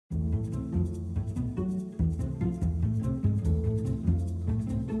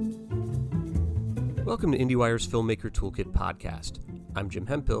Welcome to IndieWire's Filmmaker Toolkit podcast. I'm Jim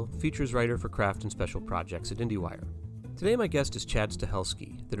Hemphill, features writer for craft and special projects at IndieWire. Today my guest is Chad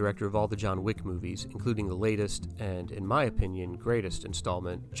Stahelski, the director of all the John Wick movies, including the latest and, in my opinion, greatest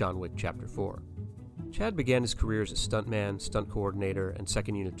installment, John Wick Chapter 4. Chad began his career as a stuntman, stunt coordinator, and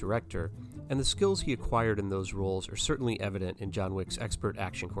second-unit director, and the skills he acquired in those roles are certainly evident in John Wick's expert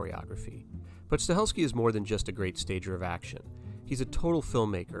action choreography. But Stahelski is more than just a great stager of action. He's a total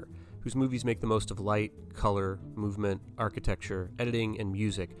filmmaker, whose movies make the most of light, color, movement, architecture, editing, and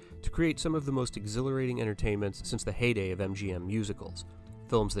music to create some of the most exhilarating entertainments since the heyday of MGM musicals,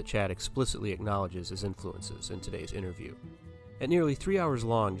 films that Chad explicitly acknowledges as influences in today's interview. At nearly 3 hours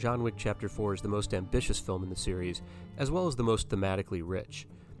long, John Wick Chapter 4 is the most ambitious film in the series, as well as the most thematically rich.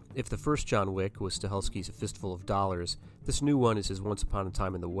 If the first John Wick was Stahelski's A Fistful of Dollars, this new one is his Once Upon a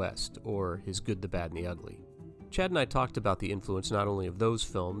Time in the West, or his Good, the Bad, and the Ugly. Chad and I talked about the influence not only of those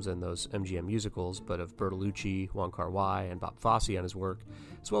films and those MGM musicals, but of Bertolucci, Wong Kar-wai, and Bob Fosse on his work,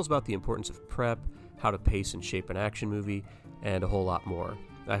 as well as about the importance of prep, how to pace and shape an action movie, and a whole lot more.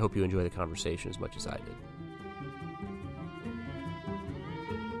 I hope you enjoy the conversation as much as I did.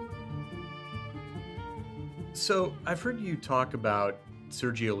 So, I've heard you talk about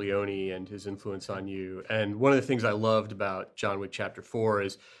Sergio Leone and his influence on you, and one of the things I loved about John Wick Chapter 4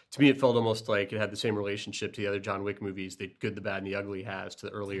 is, to me, it felt almost like it had the same relationship to the other John Wick movies that Good, the Bad, and the Ugly has to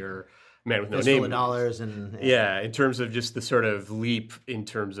the earlier Man with No Name Fistful of Dollars and yeah, in terms of just the sort of leap in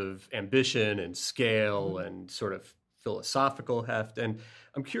terms of ambition and scale and sort of philosophical heft. And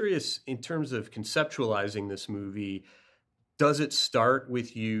I'm curious, in terms of conceptualizing this movie, does it start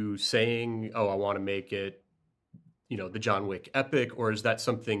with you saying, oh, I want to make it, the John Wick epic, or is that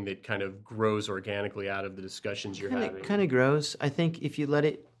something that kind of grows organically out of the discussions you're having? It kind of grows. I think if you let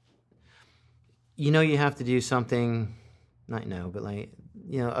it, you have to do something,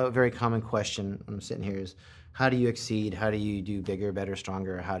 a very common question when I'm sitting here is, how do you exceed? How do you do bigger, better,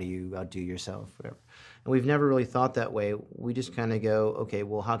 stronger? How do you outdo yourself? Whatever. And we've never really thought that way. We just kind of go, okay,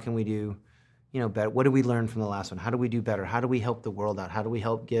 well, how can we do, better? What did we learn from the last one? How do we do better? How do we help the world out? How do we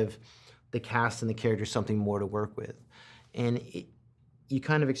help give the cast and the characters something more to work with? And you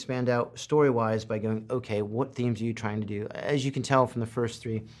kind of expand out story-wise by going, okay, what themes are you trying to do? As you can tell from the first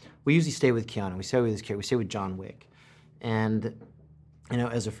three, we usually stay with Keanu. We stay with this character. We stay with John Wick. And,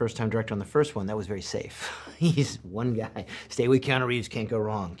 as a first-time director on the first one, that was very safe. He's one guy. Stay with Keanu Reeves, can't go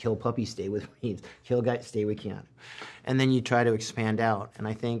wrong. Kill puppy, stay with Reeves. Kill guy, stay with Keanu. And then you try to expand out. And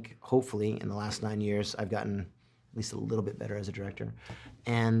I think, hopefully, in the last 9 years, I've gotten at least a little bit better as a director.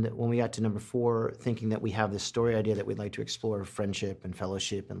 And when we got to number 4, thinking that we have this story idea that we'd like to explore friendship and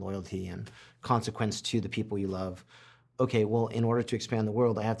fellowship and loyalty and consequence to the people you love. Okay, well, in order to expand the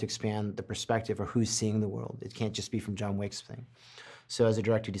world, I have to expand the perspective of who's seeing the world. It can't just be from John Wick's thing. So as a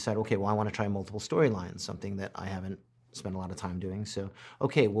director, you decide, okay, well, I want to try multiple storylines, something that I haven't spent a lot of time doing. So,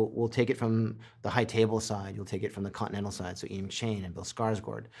 okay, we'll take it from the high table side. You'll take it from the continental side, so Ian McShane and Bill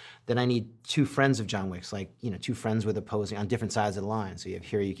Skarsgård. Then I need 2 friends of John Wick's, 2 friends with opposing on different sides of the line. So you have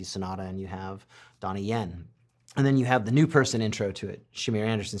Hiroyuki Sanada and you have Donnie Yen. And then you have the new person intro to it, Shamir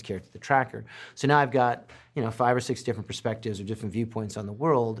Anderson's character, the Tracker. So now I've got, 5 or 6 different perspectives or different viewpoints on the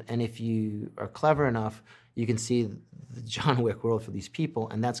world. And if you are clever enough, you can see the John Wick world for these people,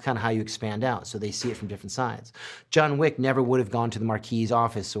 and that's kind of how you expand out, so they see it from different sides. John Wick never would have gone to the Marquis's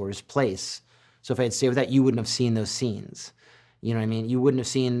office or his place. So if I had stayed with that, you wouldn't have seen those scenes. You know what I mean? You wouldn't have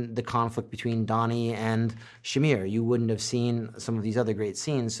seen the conflict between Donnie and Shamir. You wouldn't have seen some of these other great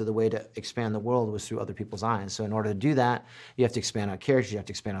scenes. So the way to expand the world was through other people's eyes. So in order to do that, you have to expand out characters, you have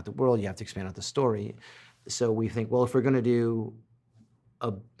to expand out the world, you have to expand out the story. So we think, well, if we're going to do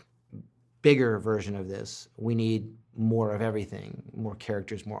a bigger version of this, we need more of everything, more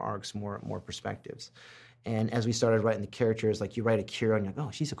characters, more arcs, more perspectives. And as we started writing the characters, like you write a Kira and you're like,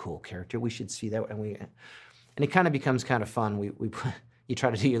 oh, she's a cool character, we should see that. And it kind of becomes kind of fun. You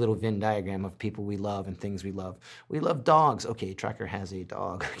try to do your little Venn diagram of people we love and things we love. We love dogs. Okay, Tracker has a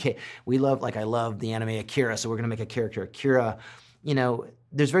dog. Okay, we love, I love the anime Akira, so we're going to make a character Akira.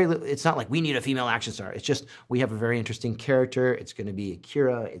 There's very little, it's not like we need a female action star. It's just we have a very interesting character. It's going to be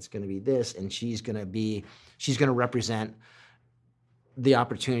Akira. It's going to be this, and she's going to represent the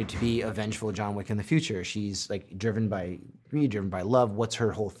opportunity to be a vengeful John Wick in the future. She's driven by greed, driven by love. What's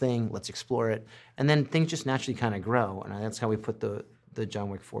her whole thing? Let's explore it. And then things just naturally kind of grow. And that's how we put the John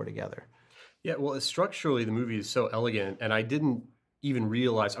Wick 4 together. Yeah, well, structurally, the movie is so elegant, and I didn't even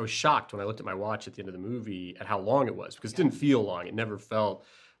realize, I was shocked when I looked at my watch at the end of the movie at how long it was, because it didn't feel long. It never felt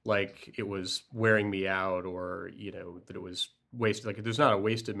like it was wearing me out or, that it was wasted. There's not a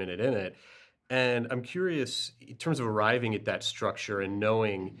wasted minute in it. And I'm curious, in terms of arriving at that structure and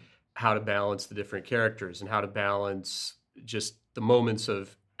knowing how to balance the different characters and how to balance just the moments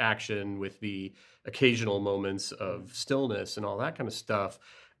of action with the occasional moments of stillness and all that kind of stuff.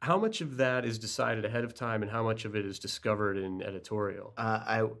 How much of that is decided ahead of time and how much of it is discovered in editorial?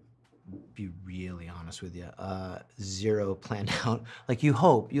 I be really honest with you. Zero planned out. Like you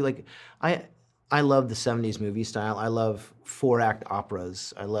hope you like. I love the '70s movie style. I love 4-act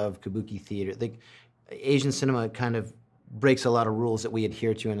operas. I love kabuki theater. Like Asian cinema kind of breaks a lot of rules that we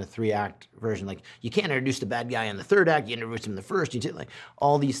adhere to in a 3-act version. Like you can't introduce the bad guy in the 3rd act. You introduce him in the first. You did like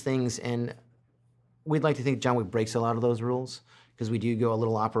all these things, and we'd like to think John Wick breaks a lot of those rules because we do go a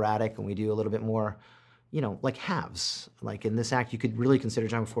little operatic and we do a little bit more, like halves. Like in this act, you could really consider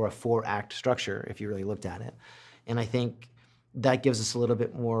John Wick for a 4-act structure if you really looked at it. And I think that gives us a little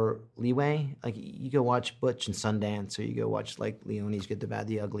bit more leeway. Like you go watch Butch and Sundance, or you go watch like Leone's Good, the Bad,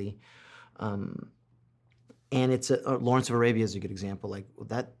 the Ugly. And it's Lawrence of Arabia is a good example. Like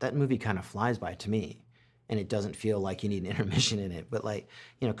that movie kind of flies by to me, and it doesn't feel like you need an intermission in it. But like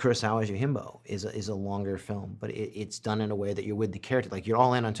Kurosawa's Yojimbo is a longer film, but it's done in a way that you're with the character. Like you're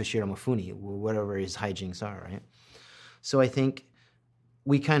all in on Toshiro Mifune, whatever his hijinks are, right? So I think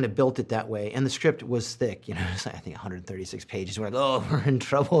we kind of built it that way, and the script was thick. It's like, I think 136 pages. We're like, oh, we're in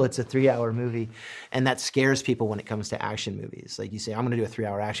trouble. It's a 3-hour movie, and that scares people when it comes to action movies. Like you say, I'm going to do a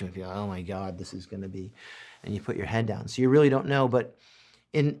 3-hour action movie. Like, oh my God, this is going to be, and you put your head down. So you really don't know, but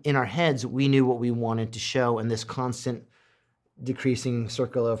in our heads, we knew what we wanted to show, and this constant decreasing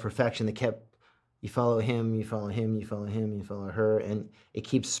circle of perfection that kept, you follow him, you follow him, you follow him, you follow her, and it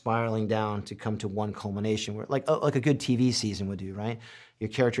keeps spiraling down to come to one culmination where, like a good TV season would do, right? Your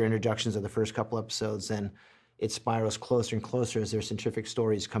character introductions are the first couple episodes, then it spirals closer and closer as their centrifugal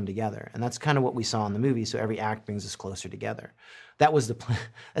stories come together. And that's kind of what we saw in the movie, so every act brings us closer together. That was the plan.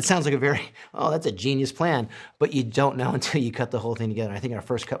 That sounds like that's a genius plan, but you don't know until you cut the whole thing together. I think our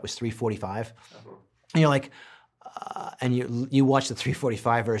first cut was 3:45. And you're like, and you watch the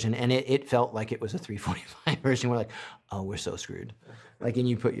 3:45 version, and it felt like it was a 3:45 version. We're like, oh, we're so screwed. Like, and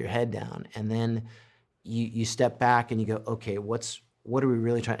you put your head down, and then you step back and you go, okay, what are we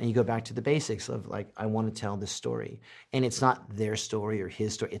really trying? And you go back to the basics of like, I want to tell this story, and it's not their story or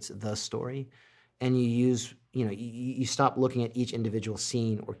his story; it's the story. And you use, you stop looking at each individual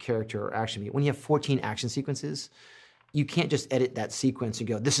scene or character or action. When you have 14 action sequences, you can't just edit that sequence and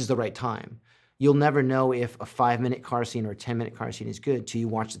go, this is the right time. You'll never know if a 5-minute car scene or a 10-minute car scene is good till you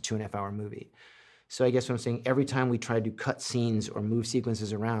watch the 2.5-hour movie. So I guess what I'm saying, every time we try to cut scenes or move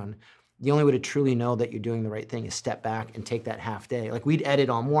sequences around, the only way to truly know that you're doing the right thing is step back and take that half day. Like we'd edit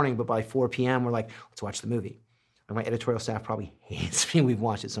all morning, but by 4 p.m., we're like, let's watch the movie. And my editorial staff probably hates me. We've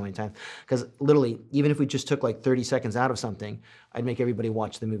watched it so many times. Because literally, even if we just took like 30 seconds out of something, I'd make everybody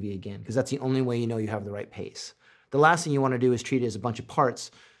watch the movie again. Because that's the only way you know you have the right pace. The last thing you want to do is treat it as a bunch of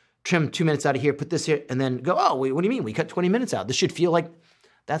parts, trim 2 minutes out of here, put this here, and then go, oh, wait, what do you mean? We cut 20 minutes out. This should feel like,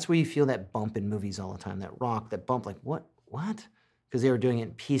 that's where you feel that bump in movies all the time, that rock, that bump, like, what? Because they were doing it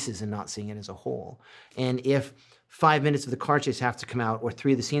in pieces and not seeing it as a whole. And if 5 minutes of the car chase have to come out, or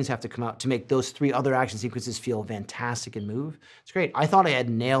 3 of the scenes have to come out to make those 3 other action sequences feel fantastic and move, it's great. I thought I had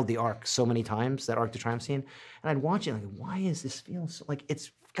nailed the arc so many times, that Arc to Triumph scene, and I'd watch it like, why is this feel so, like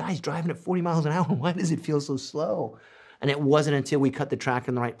it's guys driving at 40 miles an hour, why does it feel so slow? And it wasn't until we cut the track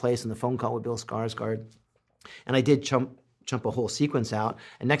in the right place and the phone call with Bill Skarsgård, and I did chump a whole sequence out,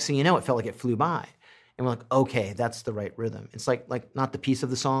 and next thing you know, it felt like it flew by. And we're like, okay, that's the right rhythm. It's like not the piece of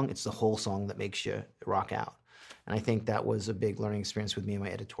the song, it's the whole song that makes you rock out. And I think that was a big learning experience with me and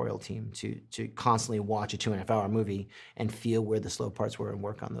my editorial team to constantly watch a 2.5-hour movie and feel where the slow parts were and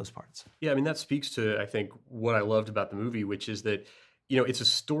work on those parts. Yeah, I mean, that speaks to, I think, what I loved about the movie, which is that, it's a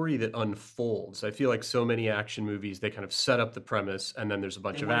story that unfolds. I feel like so many action movies, they kind of set up the premise and then there's a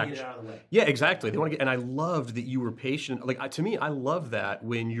bunch of action. Get out of the way. Yeah, exactly. They want to get, and I loved that you were patient. Like, to me, I love that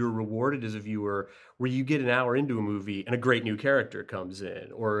when you're rewarded as a viewer, where you get an hour into a movie and a great new character comes in,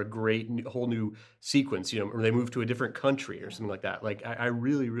 or a great whole new sequence, or they move to a different country or something like that. Like, I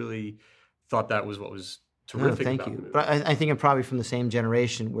really, really thought that was what was terrific about the movie. But I think I'm probably from the same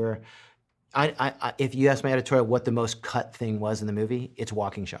generation where I if you ask my editorial what the most cut thing was in the movie, it's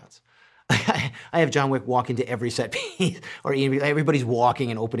walking shots. I have John Wick walk into every set piece, or everybody's walking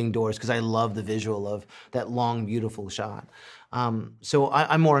and opening doors because I love the visual of that long, beautiful shot. So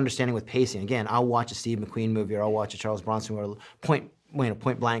I'm more understanding with pacing. Again, I'll watch a Steve McQueen movie, or I'll watch a Charles Bronson, or Point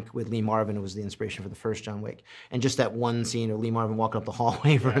Blank with Lee Marvin was the inspiration for the first John Wick. And just that one scene of Lee Marvin walking up the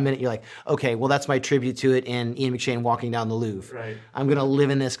hallway for a minute, you're like, okay, well, that's my tribute to it, and Ian McShane walking down the Louvre. Right. I'm going to live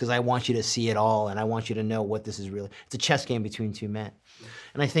in this because I want you to see it all, and I want you to know what this is really. It's a chess game between two men.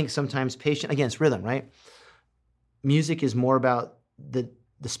 And I think sometimes again, it's rhythm, right? Music is more about the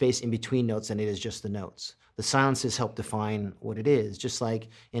the space in between notes than it is just the notes. The silences help define what it is. Just like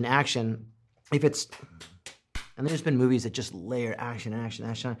in action, if it's, and there's been movies that just layer action, action,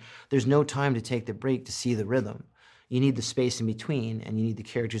 action. There's no time to take the break to see the rhythm. You need the space in between, and you need the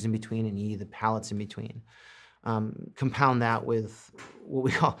characters in between, and you need the palettes in between. Compound that with what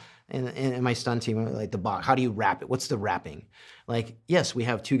we call, in my stunt team, like the box. How do you wrap it? What's the wrapping? Like, yes, we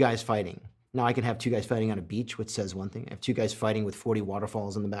have two guys fighting. Now I can have two guys fighting on a beach, which says one thing. I have two guys fighting with 40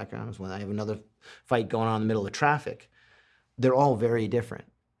 waterfalls in the background. I have another fight going on in the middle of traffic. They're all very different,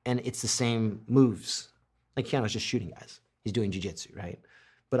 and it's the same moves. Like Keanu's just shooting guys. He's doing jiu-jitsu, right?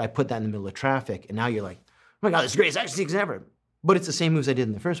 But I put that in the middle of traffic, and now you're like, oh my God, this is the greatest action sequence ever. But it's the same moves I did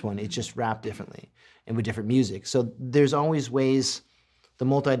in the first one. It's just wrapped differently and with different music. So there's always ways, the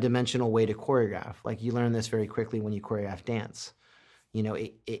multi-dimensional way to choreograph. Like you learn this very quickly when you choreograph dance. You know,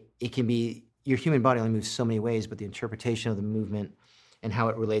 it can be, your human body only moves so many ways, but the interpretation of the movement and how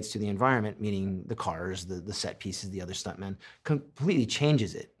it relates to the environment, meaning the cars, the set pieces, the other stuntmen, completely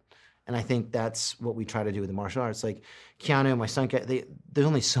changes it. And I think that's what we try to do with the martial arts. Like Keanu, my son, there's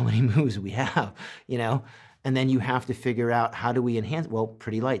only so many moves we have, you know? And then you have to figure out, how do we enhance? Well,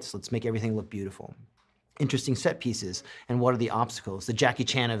 pretty lights. Let's make everything look beautiful. Interesting set pieces. And what are the obstacles? The Jackie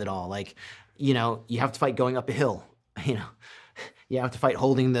Chan of it all. Like, you know, you have to fight going up a hill, you know? You have to fight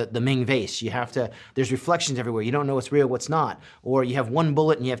holding the Ming vase. You have to, there's reflections everywhere. You don't know what's real, what's not. Or you have one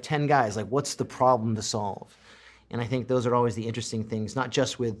bullet and you have 10 guys. Like, what's the problem to solve? And I think those are always the interesting things, not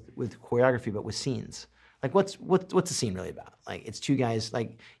just with choreography, but with scenes. Like, what's the scene really about? Like, it's two guys,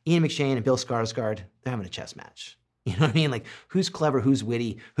 like Ian McShane and Bill Skarsgård, they're having a chess match. You know what I mean? Like, who's clever, who's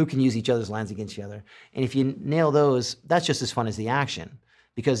witty, who can use each other's lines against each other? And if you nail those, that's just as fun as the action,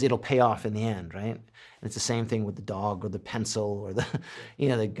 because it'll pay off in the end, right? And it's the same thing with the dog or the pencil or the, you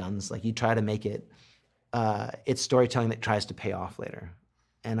know, the guns. Like, you try to make it, it's storytelling that tries to pay off later.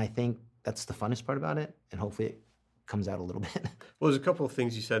 And I think that's the funnest part about it, and hopefully it comes out a little bit. Well, there's a couple of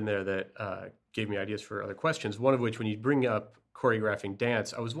things you said in there that gave me ideas for other questions. One of which, when you bring up choreographing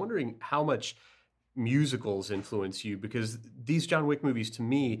dance, I was wondering how much musicals influence you, because these John Wick movies, to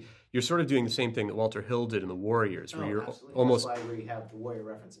me, you're sort of doing the same thing that Walter Hill did in The Warriors, where you're absolutely. almost... That's why we have the Warrior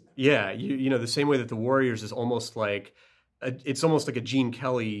reference in there. Yeah, you know, the same way that The Warriors is almost like... It's almost like a Gene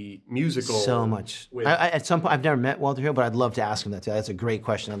Kelly musical. So much. At some point, I've never met Walter Hill, but I'd love to ask him that too. That's a great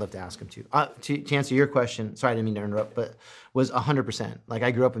question. I'd love to ask him too. To answer your question, sorry, I didn't mean to interrupt, but was 100%. Like, I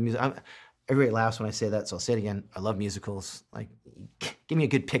grew up with music. Everybody laughs when I say that, so I'll say it again. I love musicals. Like, give me a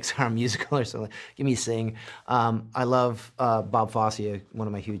good Pixar musical or something. Give me Sing. I love Bob Fosse, one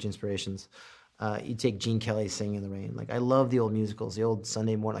of my huge inspirations. You take Gene Kelly, Singing in the Rain. Like, I love the old musicals, the old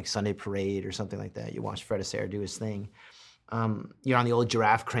Sunday morning, like Sunday Parade or something like that. You watch Fred Astaire do his thing. You're on the old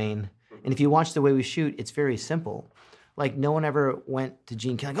Giraffe Crane. And if you watch the way we shoot, it's very simple. Like, no one ever went to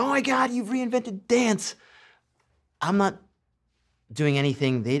Gene Kelly, like, oh my God, you've reinvented dance. I'm not doing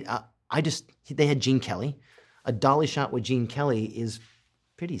anything. They had Gene Kelly. A dolly shot with Gene Kelly is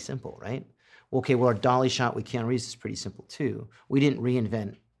pretty simple, right? Okay, well, our dolly shot with Keanu Reeves is pretty simple too. We didn't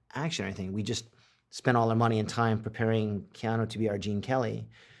reinvent action or anything. We just spent all our money and time preparing Keanu to be our Gene Kelly.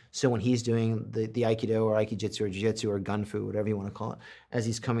 So when he's doing the Aikido or Aikijitsu or Jiu-Jitsu or Gun Fu, whatever you want to call it, as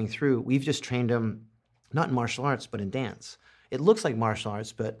he's coming through, we've just trained him not in martial arts, but in dance. It looks like martial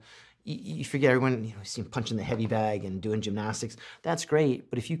arts, but you forget everyone, you see him punching the heavy bag and doing gymnastics. That's great,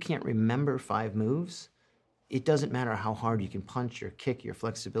 but if you can't remember 5 moves, it doesn't matter how hard you can punch, your kick, your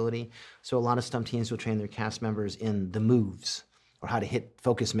flexibility. So a lot of stunt teams will train their cast members in the moves or how to hit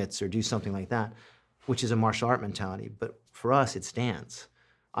focus mitts or do something like that, which is a martial art mentality. But for us, it's dance.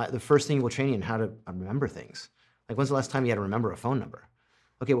 The first thing we'll train you in how to remember things. Like, when's the last time you had to remember a phone number?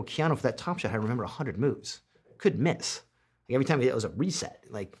 Okay, well, Keanu, for that top shot, had to remember 100 moves. Couldn't miss. Like, every time it was a reset.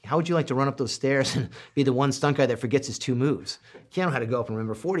 Like, how would you like to run up those stairs and be the one stunt guy that forgets his 2 moves? Keanu had to go up and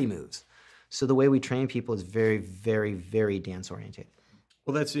remember 40 moves. So the way we train people is very, very, very dance-oriented.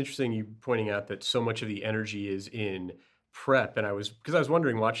 Well, that's interesting, you pointing out that so much of the energy is in prep. And because I was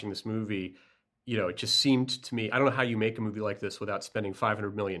wondering, watching this movie, you know, it just seemed to me, I don't know how you make a movie like this without spending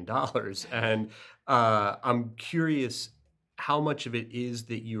 $500 million. And I'm curious how much of it is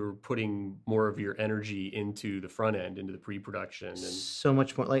that you're putting more of your energy into the front end, into the pre-production. And so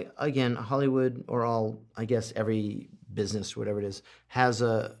much more. Like, again, Hollywood, or I guess every business, whatever it is, has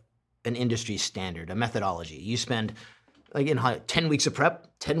an industry standard, a methodology. You spend, like, in Hollywood, 10 weeks of prep,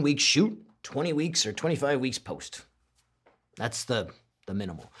 10 weeks shoot, 20 weeks or 25 weeks post. That's the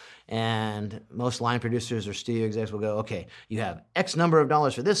minimal. And most line producers or studio execs will go, okay, you have X number of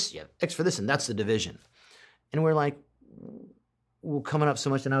dollars for this, you have X for this, and that's the division. And we're like, were coming up so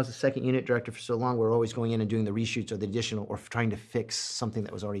much, and I was the second unit director for so long, we're always going in and doing the reshoots or the additional or trying to fix something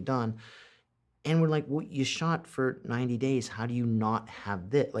that was already done. And we're like, well, you shot for 90 days. How do you not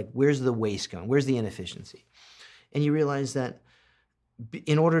have this? Like, where's the waste going? Where's the inefficiency? And you realize that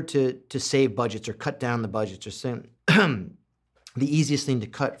in order to save budgets or cut down the budgets or say, the easiest thing to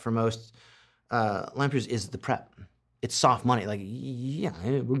cut for most line producers is the prep. It's soft money. Like, yeah,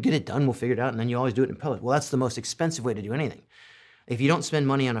 we'll get it done. We'll figure it out. And then you always do it in post. Well, that's the most expensive way to do anything. If you don't spend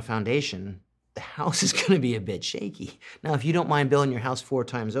money on a foundation, the house is going to be a bit shaky. Now, if you don't mind building your house 4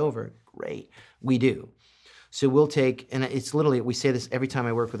 times over, great. We do. So we'll take, and it's literally, we say this every time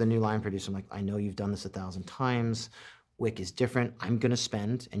I work with a new line producer. I'm like, I know you've done this 1,000 times. Wick is different. I'm going to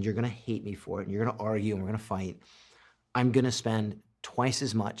spend, and you're going to hate me for it, and you're going to argue, and we're going to fight. I'm going to spend twice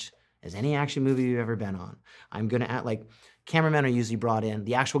as much as any action movie you've ever been on. I'm going to act like cameramen are usually brought in,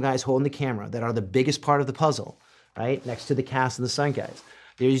 the actual guys holding the camera that are the biggest part of the puzzle, right? Next to the cast and the stunt guys.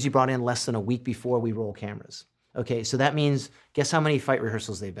 They're usually brought in less than a week before we roll cameras. Okay, so that means, guess how many fight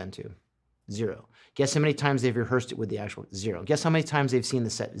rehearsals they've been to? 0. Guess how many times they've rehearsed it with the actual? 0. Guess how many times they've seen the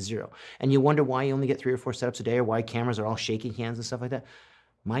set? 0. And you wonder why you only get 3 or 4 setups a day or why cameras are all shaking hands and stuff like that.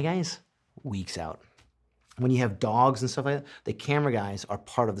 My guys, weeks out. When you have dogs and stuff like that, the camera guys are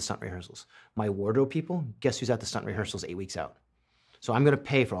part of the stunt rehearsals. My wardrobe people, guess who's at the stunt rehearsals 8 weeks out? So I'm going to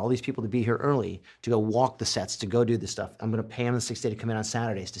pay for all these people to be here early, to go walk the sets, to go do this stuff. I'm going to pay them the 6th day to come in on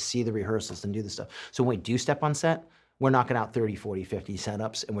Saturdays to see the rehearsals and do this stuff. So when we do step on set, we're knocking out 30, 40, 50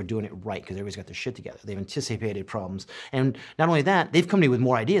 setups, and we're doing it right because everybody's got their shit together. They've anticipated problems. And not only that, they've come to me with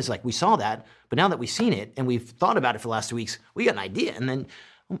more ideas. Like, we saw that, but now that we've seen it and we've thought about it for the last 2 weeks, we got an idea. And then,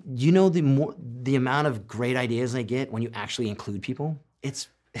 you know, the amount of great ideas I get when you actually include people? It's,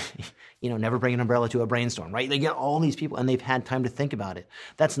 you know, never bring an umbrella to a brainstorm, right? They get all these people and they've had time to think about it.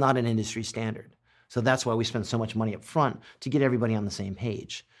 That's not an industry standard. So that's why we spend so much money up front to get everybody on the same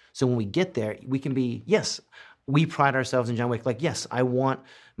page. So when we get there, we can be, yes, we pride ourselves in John Wick. Like, yes, I want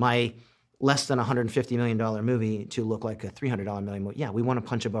my less than $150 million movie to look like a $300 million movie. Yeah, we want to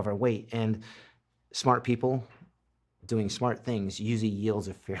punch above our weight. And smart people doing smart things usually yields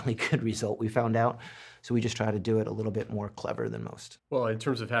a fairly good result, we found out. So we just try to do it a little bit more clever than most. Well, in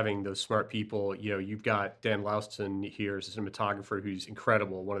terms of having those smart people, you know, you've got Dan Lauston here as a cinematographer who's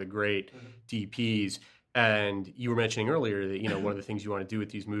incredible, one of the great DPs. And you were mentioning earlier that, you know, one of the things you want to do with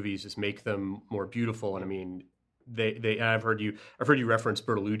these movies is make them more beautiful. And I mean, I've heard you reference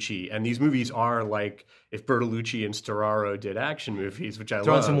Bertolucci, and these movies are like if Bertolucci and Storaro did action movies, which I love.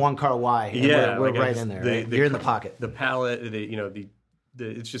 Throwing some Wong Kar-wai, and yeah, we're right in there. You're in the pocket. The palette,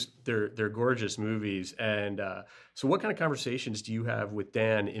 it's just they're gorgeous movies. And so, what kind of conversations do you have with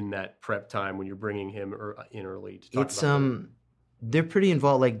Dan in that prep time when you're bringing him in early to talk about them? They're pretty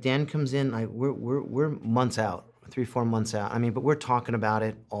involved. Like, Dan comes in, we're months out. 3-4 months out. I mean, but we're talking about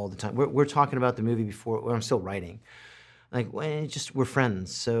it all the time. We're talking about the movie before I'm still writing. Like, we're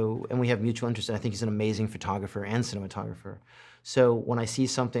friends. So, and we have mutual interest. And I think he's an amazing photographer and cinematographer. So when I see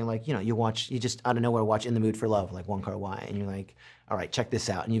something like, you know, you just out of nowhere watch In the Mood for Love, like Wong Kar-wai, and you're like, all right, check this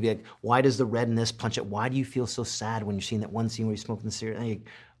out. And you'd be like, why does the red in this punch it? Why do you feel so sad when you're seeing that one scene where you're smoking the cigarette?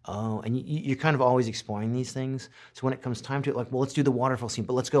 And you're kind of always exploring these things. So when it comes time to it, like, well, let's do the waterfall scene,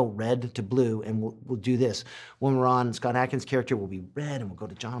 but let's go red to blue, and we'll do this. When we're on Scott Adkins' character, we'll be red, and we'll go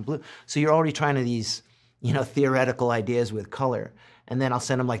to John blue. So you're already trying to these, you know, theoretical ideas with color. And then I'll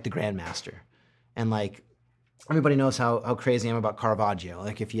send them like the Grandmaster. And like, everybody knows how crazy I am about Caravaggio.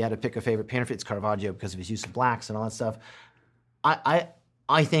 Like, if you had to pick a favorite painter, it's Caravaggio because of his use of blacks and all that stuff.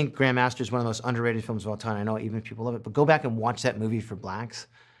 I think Grandmaster is one of the most underrated films of all time. I know even if people love it, but go back and watch that movie for blacks.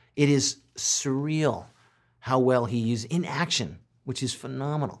 It is surreal how well he used in action, which is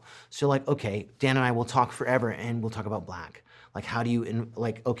phenomenal. So like, okay, Dan and I will talk forever and we'll talk about black. Like, how do you,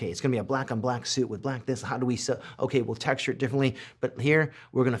 okay, it's gonna be a black on black suit with black this, how do we, okay, we'll texture it differently, but here,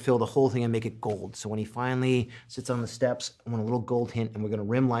 we're gonna fill the whole thing and make it gold. So when he finally sits on the steps, I want a little gold hint, and we're gonna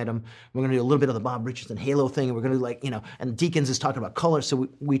rim light him. We're gonna do a little bit of the Bob Richardson halo thing, and we're gonna do like, you know, and Deakins is talking about color, so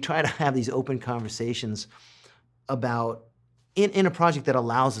we try to have these open conversations about, in a project that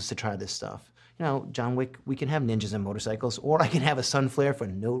allows us to try this stuff. You know, John Wick, we can have ninjas and motorcycles, or I can have a sun flare for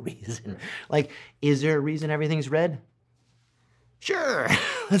no reason. Like, is there a reason everything's red? Sure,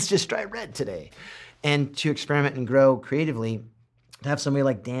 let's just try red today. And to experiment and grow creatively, to have somebody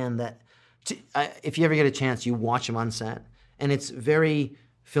like Dan that, if you ever get a chance, you watch him on set, and it's very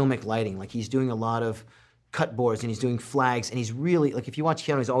filmic lighting. Like, he's doing a lot of cut boards, and he's doing flags, and he's really, like, if you watch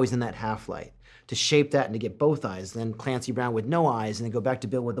Keanu, he's always in that half light. To shape that and to get both eyes, then Clancy Brown with no eyes, and then go back to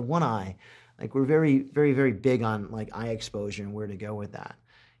Bill with the one eye. Like, we're very, very, very big on like eye exposure and where to go with that.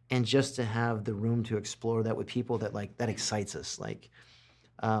 and just to have the room to explore that with people that excites us. Like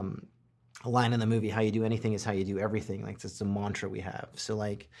a line in the movie, how you do anything is how you do everything. Like that's a mantra we have. So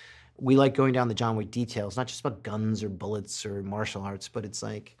like we like going down the John Wick details, not just about guns or bullets or martial arts, but it's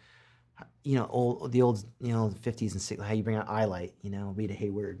like, the old 50s and 60s, how you bring out eye light, Rita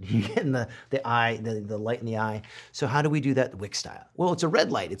Hayworth, you get in the eye, the light in the eye. So how do we do that Wick style? Well, it's a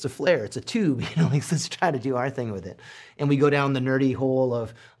red light, it's a flare, it's a tube, let's try to do our thing with it. And we go down the nerdy hole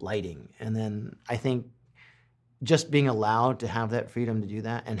of lighting. And then I think just being allowed to have that freedom to do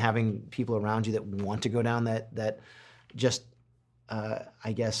that and having people around you that want to go down that just,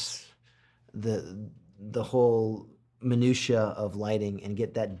 I guess, the whole minutia of lighting and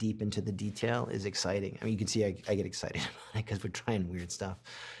get that deep into the detail is exciting. I mean, you can see I get excited about it because we're trying weird stuff.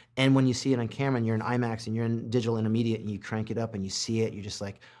 And when you see it on camera and you're in IMAX and you're in digital intermediate and you crank it up and you see it, you're just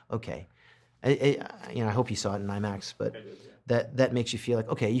like, okay. I hope you saw it in IMAX, but that makes you feel like,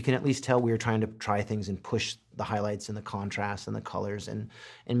 okay, you can at least tell we were trying to try things and push the highlights and the contrast and the colors and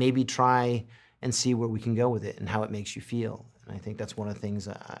maybe try and see where we can go with it and how it makes you feel. And I think that's one of the things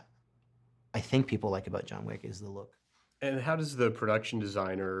I think people like about John Wick is the look. And how does the production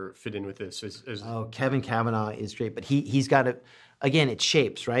designer fit in with this? Kevin Kavanaugh is great, but he's got it. Again, it's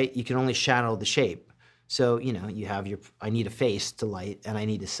shapes, right? You can only shadow the shape. So, you have I need a face to light and I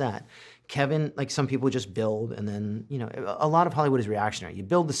need a set. Kevin, like some people just build and then, a lot of Hollywood is reactionary. You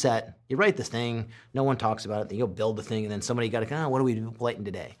build the set, you write the thing, no one talks about it, then you'll build the thing and then somebody got to what do we do lighting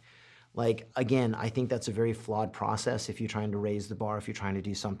today? Like, again, I think that's a very flawed process if you're trying to raise the bar, if you're trying to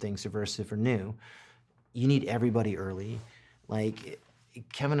do something subversive or new. You need everybody early. Like,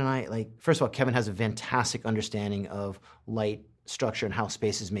 Kevin and I, first of all, Kevin has a fantastic understanding of light, structure, and how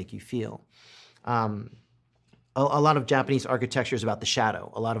spaces make you feel. A lot of Japanese architecture is about the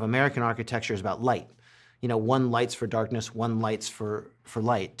shadow. A lot of American architecture is about light. One lights for darkness, one lights for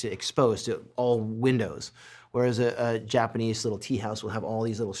light, to expose to all windows. Whereas a Japanese little tea house will have all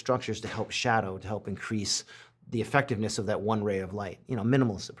these little structures to help shadow, to help increase the effectiveness of that one ray of light,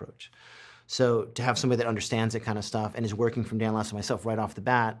 minimalist approach. So to have somebody that understands that kind of stuff and is working from Dan Lasso myself right off the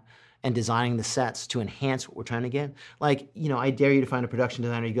bat and designing the sets to enhance what we're trying to get. Like, I dare you to find a production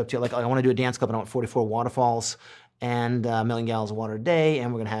designer you go up to, like, I want to do a dance club and I want 44 waterfalls and 1 million gallons of water a day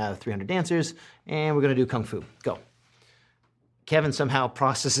and we're going to have 300 dancers and we're going to do Kung Fu. Go. Kevin somehow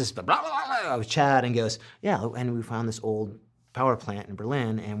processes blah, blah, blah, with Chad and goes, yeah, and we found this old power plant in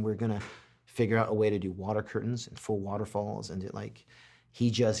Berlin and we're going to figure out a way to do water curtains and full waterfalls and he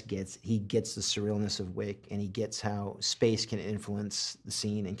gets the surrealness of Wick and he gets how space can influence the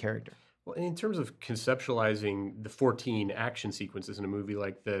scene and character. Well, in terms of conceptualizing the 14 action sequences in a movie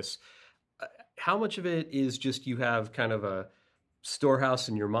like this, how much of it is just you have kind of a storehouse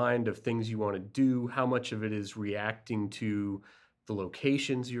in your mind of things you want to do? How much of it is reacting to the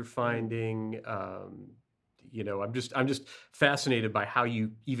locations you're finding? I'm just fascinated by how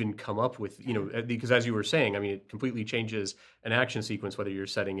you even come up with, because as you were saying, I mean, it completely changes an action sequence, whether you're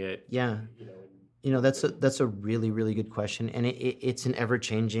setting it. Yeah. That's a really, really good question. And it's an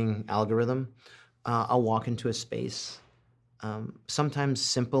ever-changing algorithm. I'll walk into a space. Sometimes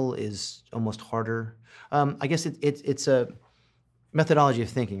simple is almost harder. I guess it's a methodology of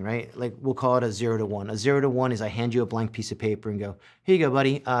thinking, right? Like we'll call it a 0 to 1. A 0 to 1 is I hand you a blank piece of paper and go, here you go,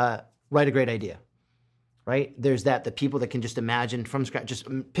 buddy, write a great idea. Right? There's the people that can just imagine from scratch, just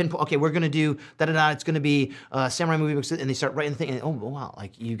pinpoint, okay, we're going to do da-da-da, it's going to be a samurai movie, and they start writing the thing, and oh, wow,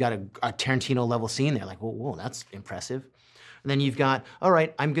 like you got a Tarantino level scene there, like, whoa, that's impressive. And then you've got, all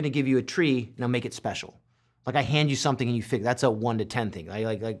right, I'm going to give you a tree, now make it special. Like I hand you something and you figure, that's a 1 to 10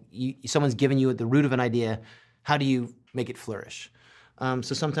 thing. Someone's giving you the root of an idea, how do you make it flourish? So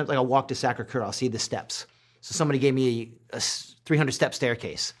sometimes, like I'll walk to Sacré-Cœur, I'll see the steps. So somebody gave me a 300-step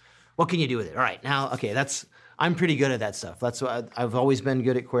staircase. What can you do with it? All right, now, okay, I'm pretty good at that stuff. That's why I've always been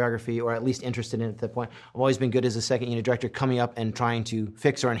good at choreography, or at least interested in it at that point. I've always been good as a second unit director, coming up and trying to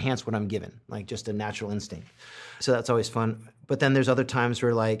fix or enhance what I'm given, like just a natural instinct. So that's always fun. But then there's other times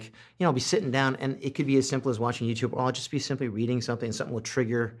where I'll be sitting down and it could be as simple as watching YouTube, or I'll just be simply reading something and something will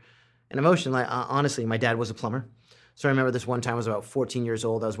trigger an emotion. Like honestly, my dad was a plumber. So I remember this one time I was about 14 years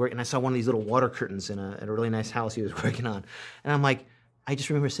old. I was working, and I saw one of these little water curtains at a really nice house he was working on. And I'm like, I just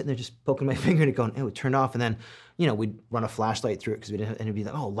remember sitting there just poking my finger and going, it would turn off. And then, we'd run a flashlight through it because and it'd be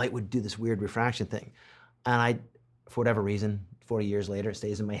like, oh, light would do this weird refraction thing. And for whatever reason, 40 years later, it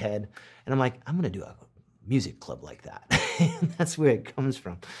stays in my head. And I'm like, I'm going to do a music club like that. And that's where it comes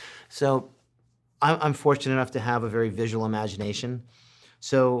from. So I'm fortunate enough to have a very visual imagination.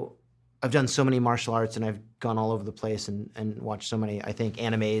 So I've done so many martial arts and I've gone all over the place and watched so many, I think,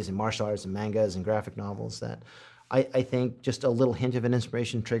 animes and martial arts and mangas and graphic novels that I think just a little hint of an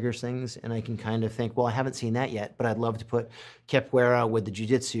inspiration triggers things, and I can kind of think, well, I haven't seen that yet, but I'd love to put capoeira with the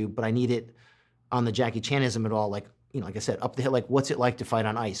jiu-jitsu, but I need it on the Jackie Chanism at all, like, like I said, up the hill, like what's it like to fight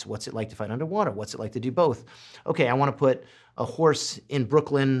on ice? What's it like to fight underwater? What's it like to do both? Okay, I want to put a horse in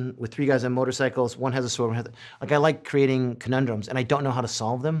Brooklyn with 3 guys on motorcycles. One has a sword, I like creating conundrums, and I don't know how to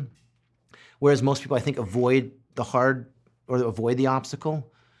solve them. Whereas most people, I think, avoid the hard or avoid the obstacle.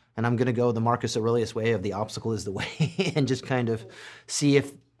 And I'm going to go the Marcus Aurelius way of the obstacle is the way and just kind of see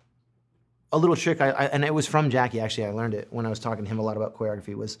if a little trick, and it was from Jackie, actually, I learned it when I was talking to him a lot about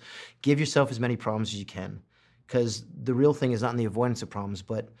choreography, was give yourself as many problems as you can. Because the real thing is not in the avoidance of problems,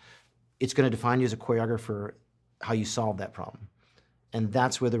 but it's going to define you as a choreographer, how you solve that problem. And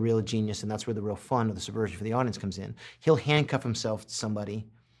that's where the real genius and that's where the real fun of the subversion for the audience comes in. He'll handcuff himself to somebody,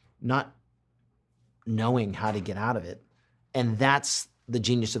 not knowing how to get out of it. And that's the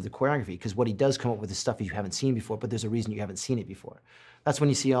genius of the choreography, because what he does come up with is stuff you haven't seen before, but there's a reason you haven't seen it before. That's when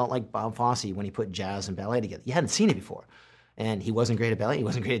you see all like Bob Fosse when he put jazz and ballet together. You hadn't seen it before. And he wasn't great at ballet, he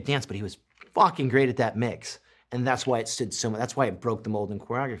wasn't great at dance, but he was fucking great at that mix. And that's why it stood so much, that's why it broke the mold in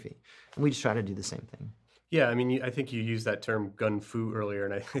choreography. And we just try to do the same thing. Yeah, I mean, I think you used that term gun fu earlier,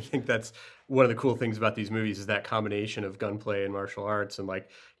 and I think that's one of the cool things about these movies is that combination of gunplay and martial arts. And like,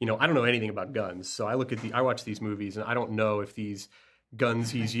 I don't know anything about guns, so I watch these movies, and I don't know if these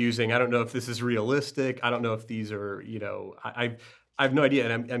guns he's using, I don't know if this is realistic. I don't know if these are, I have no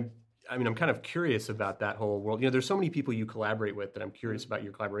idea, and I'm kind of curious about that whole world. There's so many people you collaborate with that I'm curious about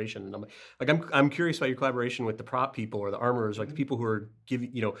your collaboration, and I'm curious about your collaboration with the prop people or the armorers, like the people who are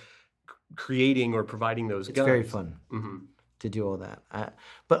creating or providing those guns. It's very fun to do all that.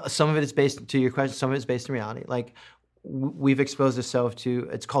 But some of it is based, to your question, some of it is based in reality. Like we've exposed ourselves to,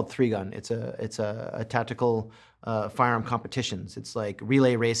 it's called 3-gun. It's a tactical firearm competitions. It's like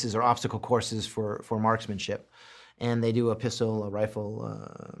relay races or obstacle courses for marksmanship. And they do a pistol, a rifle,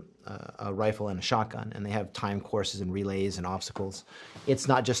 and a shotgun. And they have time courses and relays and obstacles. It's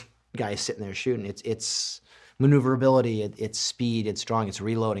not just guys sitting there shooting. It's maneuverability, it's speed, it's drawing, it's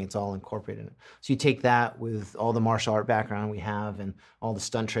reloading, it's all incorporated in it. So you take that with all the martial art background we have and all the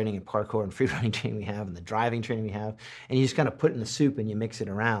stunt training and parkour and free running training we have and the driving training we have, and you just kind of put it in the soup and you mix it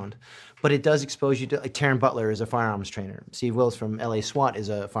around. But it does expose you to, like Taryn Butler is a firearms trainer. Steve Wills from LA SWAT is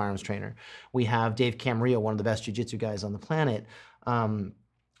a firearms trainer. We have Dave Camarillo, one of the best jiu-jitsu guys on the planet.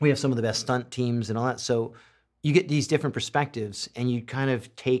 We have some of the best stunt teams and all that. So you get these different perspectives and you kind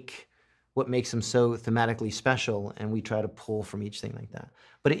of take what makes them so thematically special, and we try to pull from each thing like that.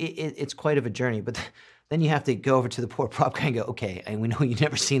 But it's quite of a journey. But then you have to go over to the poor prop guy and go, okay, and we know you've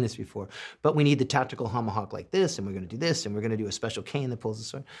never seen this before, but we need the tactical tomahawk like this, and we're going to do this, and we're going to do a special cane that pulls the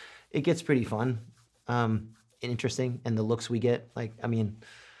sword. It gets pretty fun and interesting, and the looks we get, like, I mean,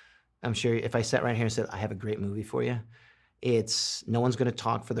 I'm sure if I sat right here and said, I have a great movie for you, no one's going to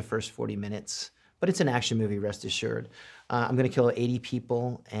talk for the first 40 minutes. But it's an action movie, rest assured. I'm going to kill 80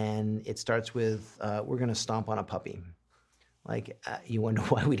 people, and it starts with, we're going to stomp on a puppy. Like, you wonder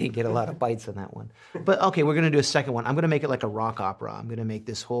why we didn't get a lot of bites on that one. But, okay, we're going to do a second one. I'm going to make it like a rock opera. I'm going to make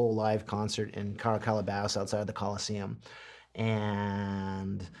this whole live concert in Calabasas outside the Coliseum.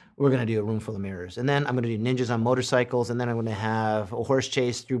 And we're going to do a room full of mirrors. And then I'm going to do ninjas on motorcycles, and then I'm going to have a horse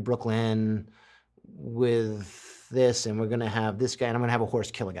chase through Brooklyn with this, and we're going to have this guy, and I'm going to have a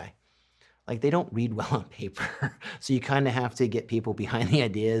horse kill a guy. Like, they don't read well on paper. So you kind of have to get people behind the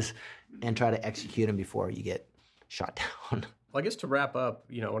ideas and try to execute them before you get shot down. Well, I guess to wrap up,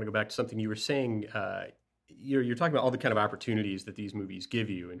 I want to go back to something you were saying. You're talking about all the kind of opportunities that these movies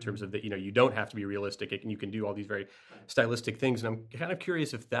give you in terms of that, you don't have to be realistic and you can do all these very stylistic things. And I'm kind of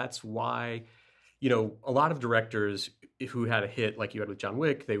curious if that's why, a lot of directors who had a hit like you had with John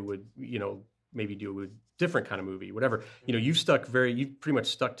Wick, they would, maybe do a different kind of movie, whatever. You've pretty much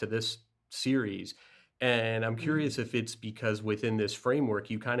stuck to this series, and I'm curious if it's because within this framework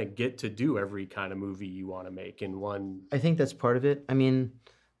you kind of get to do every kind of movie you want to make in one. I think that's part of it. I mean,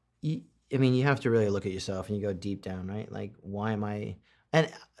 you have to really look at yourself and you go deep down, right? Like, why am I?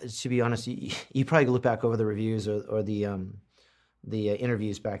 And to be honest, you probably look back over the reviews or the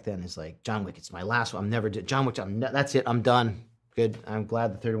interviews back then. It's like, John Wick, it's my last one. I'm never doing John Wick. That's it. I'm done. Good. I'm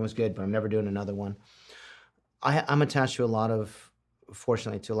glad the third one was good, but I'm never doing another one. I'm attached to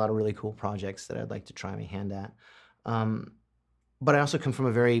fortunately, to a lot of really cool projects that I'd like to try my hand at. But I also come from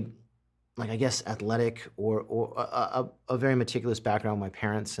a very, athletic or a very meticulous background with my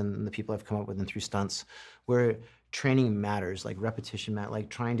parents and the people I've come up with and through stunts, where training matters, like repetition matters, like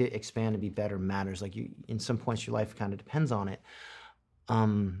trying to expand and be better matters. Like in some points your life kind of depends on it.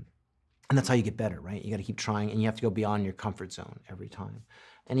 And that's how you get better, right? You got to keep trying, and you have to go beyond your comfort zone every time.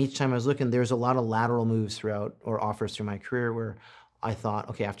 And each time I was looking, there's a lot of lateral moves throughout, or offers through my career, where I thought,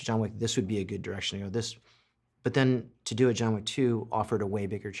 okay, after John Wick, this would be a good direction to go. This, but then to do a John Wick 2 offered a way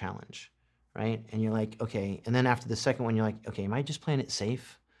bigger challenge, right? And you're like, okay. And then after the second one, you're like, okay, am I just playing it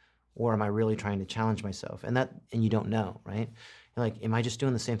safe, or am I really trying to challenge myself? And you don't know, right? You're like, am I just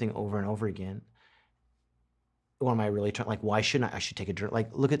doing the same thing over and over again? Or am I really trying, like, why shouldn't I should take a, like,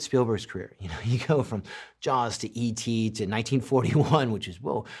 look at Spielberg's career. You know, you go from Jaws to E.T. to 1941, which is,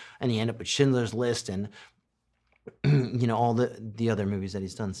 whoa, and you end up with Schindler's List and, you know, all the other movies that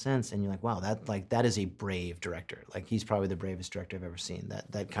he's done since, and you're like, wow, that is a brave director. Like, he's probably the bravest director I've ever seen.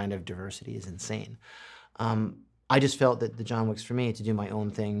 That kind of diversity is insane. I just felt that the John Wicks, for me, to do my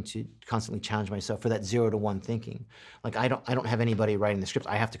own thing, to constantly challenge myself for that 0 to 1 thinking. Like, I don't have anybody writing the script.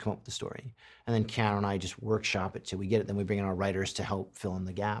 I have to come up with the story, and then Keanu and I just workshop it till we get it. Then we bring in our writers to help fill in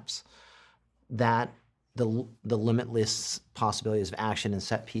the gaps. That the limitless possibilities of action and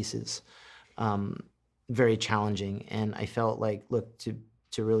set pieces, very challenging. And I felt like, look, to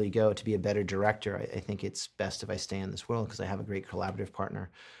really go to be a better director, I think it's best if I stay in this world, because I have a great collaborative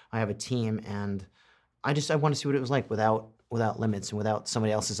partner. I have a team, and I want to see what it was like without limits and without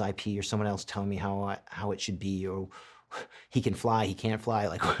somebody else's IP or someone else telling me how it should be, or he can fly, he can't fly.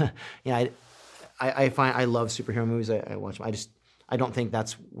 Like, you know, I love superhero movies. I watch them. I don't think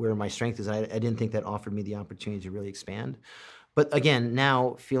that's where my strength is. I didn't think that offered me the opportunity to really expand. But again,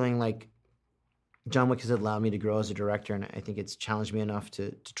 now feeling like John Wick has allowed me to grow as a director, and I think it's challenged me enough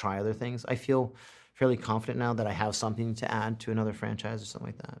to try other things. I feel fairly confident now that I have something to add to another franchise or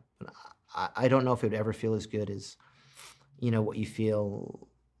something like that. But I don't know if it would ever feel as good as, you know, what you feel.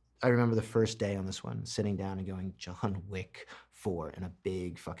 I remember the first day on this one, sitting down and going, John Wick 4, and a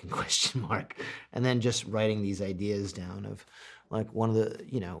big fucking question mark. And then just writing these ideas down of, like, one of the,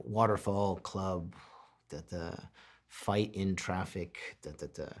 you know, waterfall club, the fight in traffic,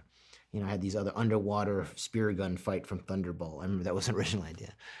 you know, I had these other underwater spear gun fight from Thunderball. I remember that was an original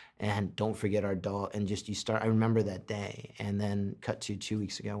idea. And don't forget our dog. And just I remember that day. And then cut to 2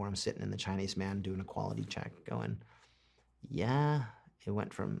 weeks ago where I'm sitting in the Chinese man doing a quality check going, yeah, it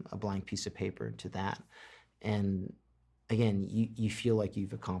went from a blank piece of paper to that. And again, you feel like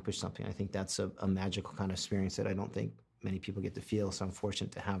you've accomplished something. I think that's a magical kind of experience that I don't think many people get to feel. So I'm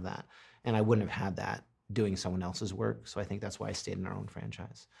fortunate to have that. And I wouldn't have had that doing someone else's work. So I think that's why I stayed in our own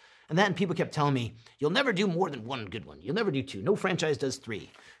franchise. And then people kept telling me, you'll never do more than one good one. You'll never do 2. No franchise does 3.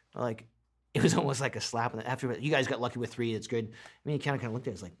 Like, it was almost like a slap. And after, you guys got lucky with 3, it's good. I mean, you kind of looked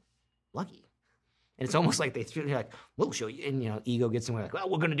at it, it's like, lucky. And it's almost like you're like, we'll show you. And, you know, ego gets in, we're like, well,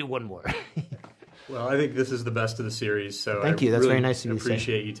 we're going to do 1 more. Well, I think this is the best of the series. So thank you. That's really very nice of you to say.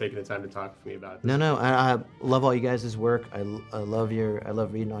 Appreciate you taking the time to talk with me about this. No, I love all you guys' work. I love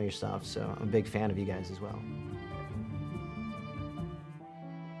reading all your stuff. So I'm a big fan of you guys as well.